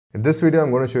In this video,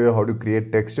 I'm going to show you how to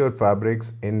create textured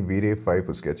fabrics in Vray 5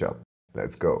 for SketchUp.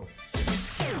 Let's go.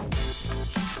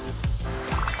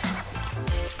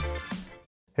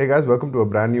 Hey guys, welcome to a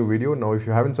brand new video. Now, if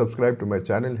you haven't subscribed to my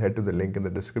channel, head to the link in the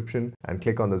description and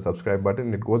click on the subscribe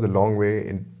button. It goes a long way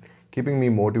in keeping me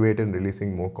motivated and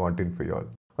releasing more content for y'all.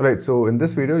 Alright, so in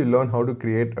this video, you'll learn how to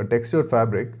create a textured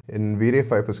fabric in Vray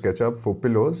 5 for SketchUp for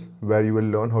pillows, where you will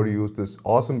learn how to use this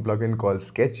awesome plugin called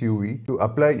SketchUV to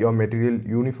apply your material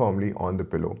uniformly on the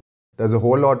pillow. There's a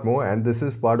whole lot more, and this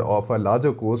is part of a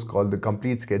larger course called the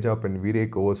Complete SketchUp and Vray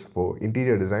course for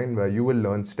interior design, where you will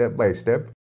learn step by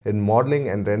step in modeling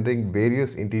and rendering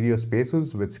various interior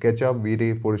spaces with SketchUp,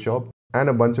 Vray, Photoshop, and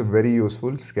a bunch of very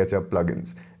useful SketchUp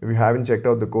plugins. If you haven't checked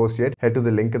out the course yet, head to the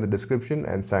link in the description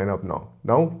and sign up now.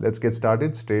 Now, let's get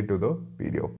started straight to the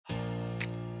video.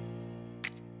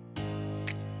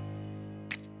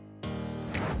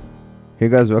 Hey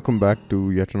guys, welcome back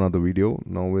to yet another video.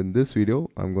 Now in this video,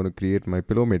 I'm going to create my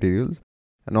pillow materials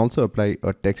and also apply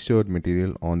a textured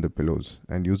material on the pillows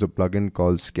and use a plugin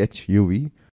called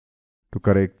SketchUV to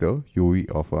correct the UV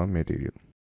of our material.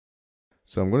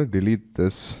 So I'm going to delete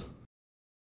this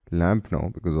lamp now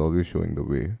because it's always showing the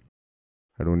way.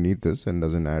 I don't need this and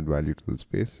doesn't add value to the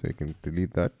space, so you can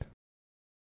delete that.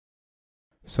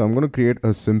 So I'm going to create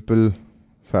a simple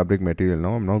fabric material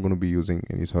now. I'm not going to be using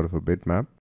any sort of a bitmap.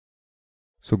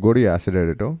 So go to your asset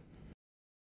editor,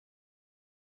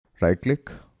 right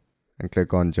click and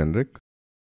click on generic.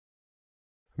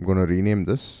 I'm going to rename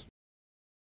this,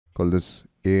 call this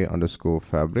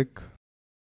A_fabric_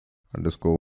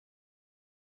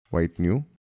 white new.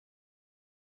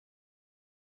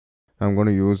 I'm going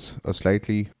to use a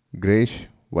slightly grayish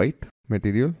white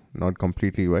material, not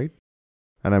completely white.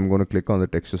 And I'm going to click on the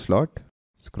texture slot,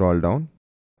 scroll down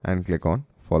and click on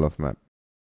fall off map.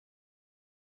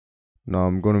 Now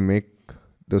I'm going to make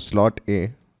the slot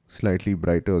A slightly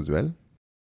brighter as well.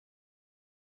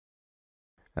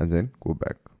 And then go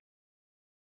back.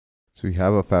 So we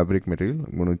have a fabric material.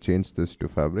 I'm going to change this to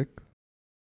fabric.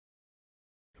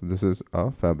 So this is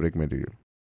our fabric material.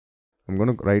 I'm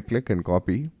going to right click and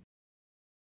copy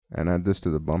and add this to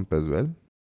the bump as well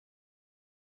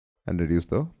and reduce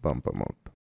the bump amount.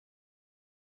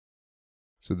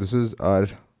 So this is our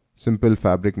simple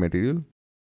fabric material.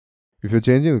 If you're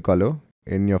changing the color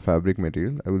in your fabric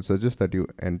material, I will suggest that you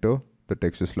enter the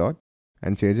texture slot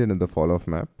and change it in the fall off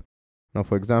map. Now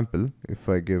for example, if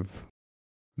I give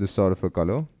this sort of a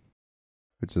color,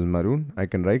 which is maroon, I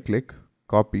can right click,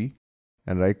 copy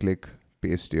and right click,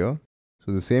 paste here.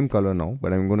 So the same color now,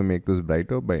 but I'm going to make this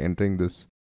brighter by entering this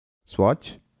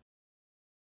swatch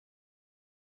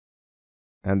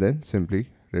and then simply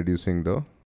reducing the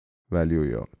value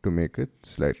here to make it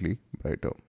slightly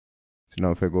brighter. So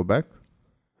now if I go back,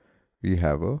 we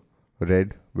have a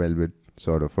red velvet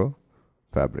sort of a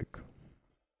fabric.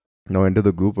 Now enter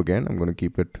the group again. I'm going to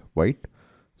keep it white.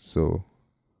 So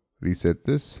reset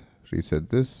this,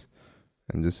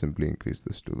 and just simply increase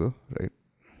this to the right.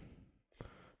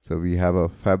 So we have a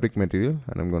fabric material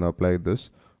and I'm going to apply this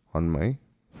on my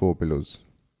 4 pillows.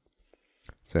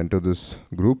 So enter this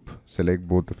group, select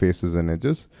both the faces and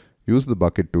edges, use the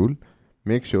bucket tool,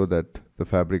 make sure that the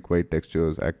fabric white texture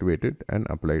is activated and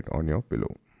apply it on your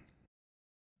pillow.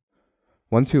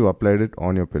 Once you've applied it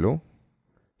on your pillow,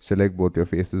 select both your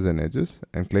faces and edges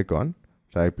and click on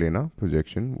Triplanar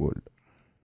Projection World.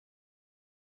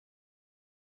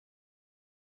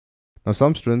 Now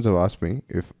some students have asked me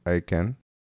if I can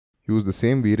use the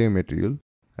same Vray material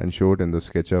and show it in the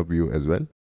SketchUp view as well.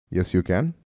 Yes, you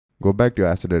can. Go back to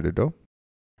your asset editor.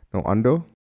 Now under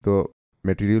the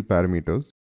material parameters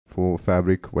for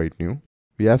fabric white new,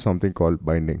 we have something called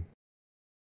binding.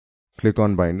 Click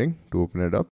on binding to open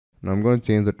it up. Now I'm going to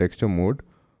change the texture mode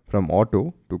from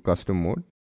auto to custom mode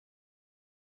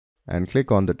and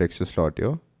click on the texture slot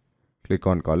here. Click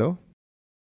on color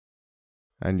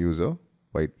and use a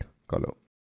white color.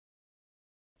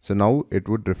 So now it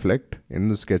would reflect in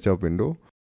the SketchUp window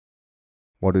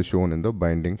what is shown in the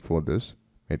binding for this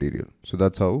material. So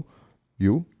that's how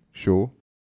you show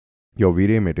your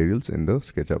Vray materials in the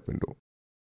SketchUp window.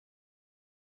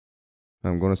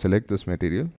 I'm going to select this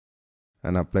material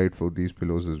and apply it for these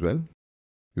pillows as well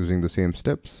using the same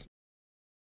steps.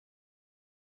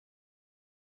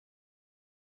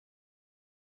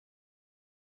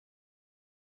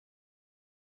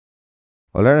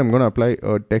 Alright, I'm going to apply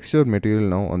a textured material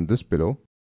now on this pillow.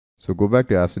 So go back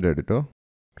to asset editor,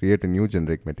 create a new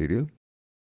generic material,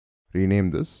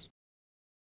 rename this,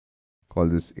 call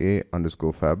this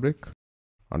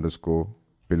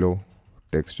A_fabric_pillow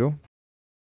texture.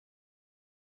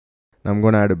 Now I'm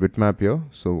going to add a bitmap here.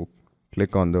 So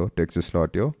click on the texture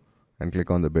slot here and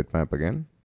click on the bitmap again.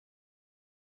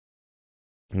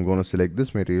 I'm going to select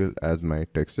this material as my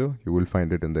texture. You will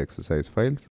find it in the exercise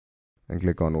files, and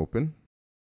click on open.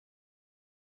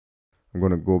 I'm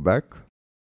going to go back.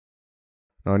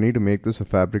 Now I need to make this a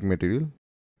fabric material,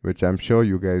 which I'm sure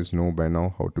you guys know by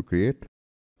now how to create.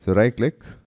 So right click,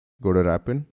 go to wrap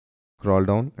in, scroll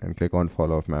down and click on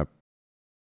fall off map.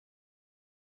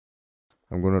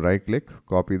 I'm going to right click,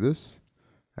 copy this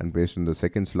and paste in the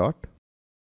second slot,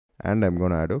 and I'm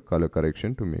going to add a color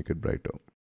correction to make it brighter.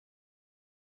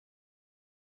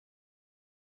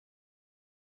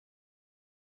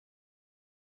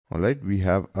 Alright, we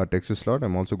have our texture slot.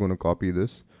 I'm also going to copy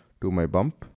this to my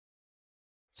bump.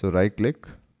 So right click,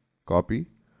 copy,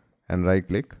 and right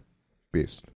click,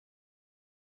 paste.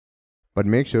 But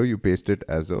make sure you paste it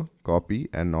as a copy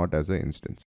and not as an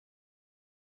instance.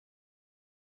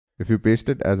 If you paste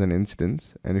it as an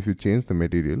instance and if you change the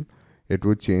material, it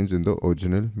would change in the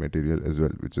original material as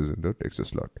well, which is in the texture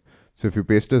slot. So if you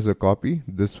paste it as a copy,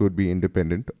 this would be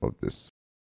independent of this.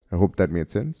 I hope that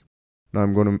made sense. Now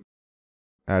I'm going to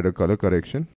add a color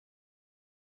correction,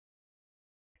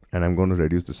 and I'm going to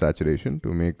reduce the saturation to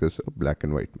make this a black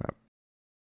and white map.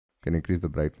 Can increase the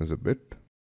brightness a bit,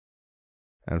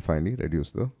 and finally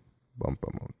reduce the bump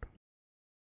amount.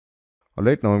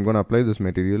 Alright, now I'm going to apply this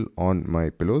material on my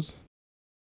pillows.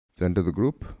 So enter the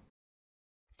group,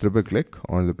 triple click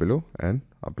on the pillow and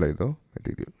apply the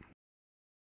material.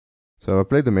 So I've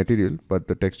applied the material, but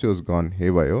the texture has gone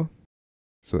haywire.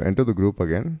 So enter the group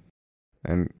again,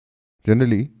 and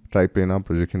generally triplanar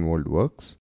projection mold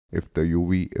works if the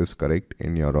UV is correct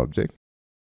in your object.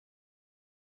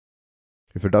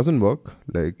 If it doesn't work,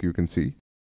 like you can see,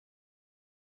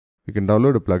 you can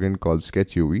download a plugin called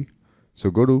SketchUV. So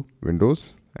go to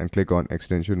Windows and click on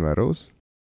Extension Varos.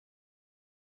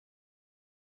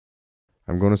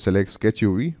 I'm going to select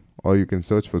SketchUV, or you can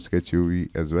search for SketchUV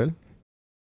as well.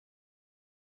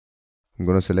 I'm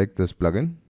going to select this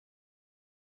plugin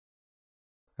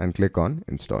and click on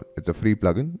install. It's a free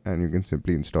plugin and you can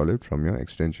simply install it from your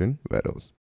extension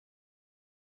Varos.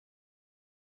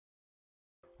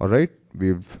 Alright,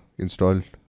 we've installed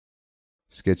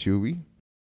SketchUV.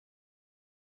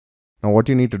 Now what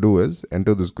you need to do is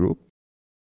enter this group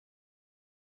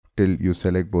till you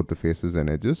select both the faces and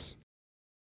edges,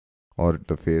 or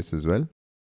the face as well.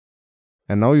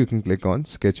 And now you can click on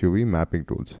SketchUV mapping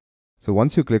tools. So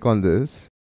once you click on this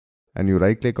and you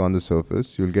right click on the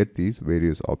surface, you'll get these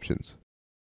various options.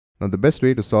 Now the best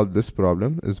way to solve this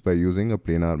problem is by using a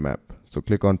planar map. So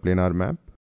click on planar map,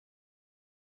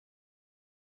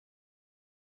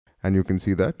 and you can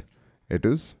see that it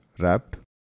is wrapped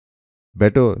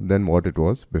better than what it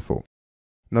was before.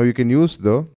 Now you can use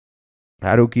the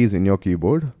arrow keys in your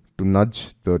keyboard to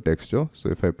nudge the texture. So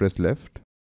if I press left,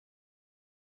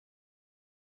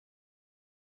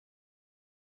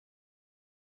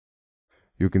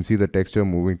 you can see the texture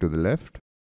moving to the left.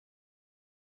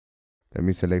 Let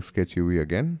me select SketchUV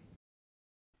again.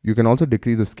 You can also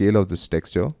decrease the scale of this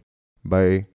texture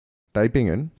by typing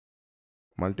in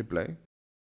multiply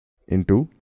into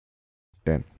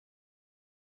 10.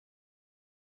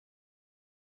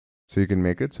 So you can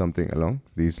make it something along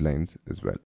these lines as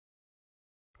well.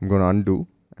 I'm going to undo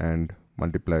and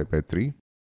multiply by 3.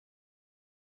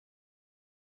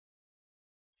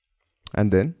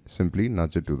 And then simply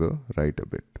nudge it to the right a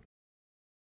bit.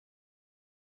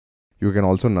 You can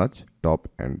also nudge top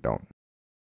and down.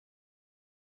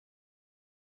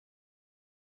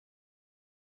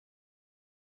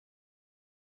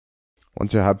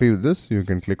 Once you're happy with this, you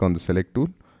can click on the select tool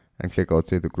and click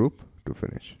outside the group to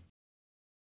finish.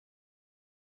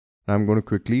 Now I'm going to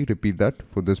quickly repeat that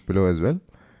for this pillow as well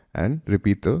and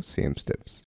repeat the same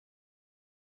steps.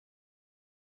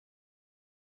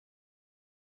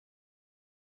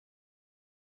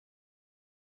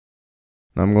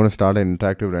 Now I'm going to start an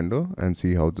interactive render and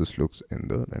see how this looks in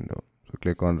the render. So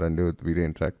click on render with V-Ray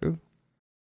interactive.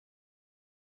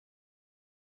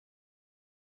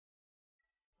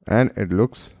 And it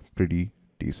looks pretty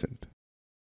decent.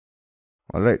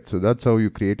 Alright, so that's how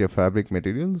you create your fabric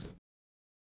materials.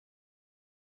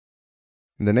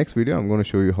 In the next video, I'm going to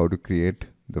show you how to create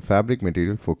the fabric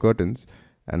material for curtains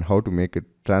and how to make it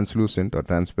translucent or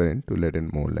transparent to let in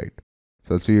more light.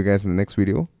 So I'll see you guys in the next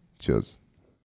video. Cheers.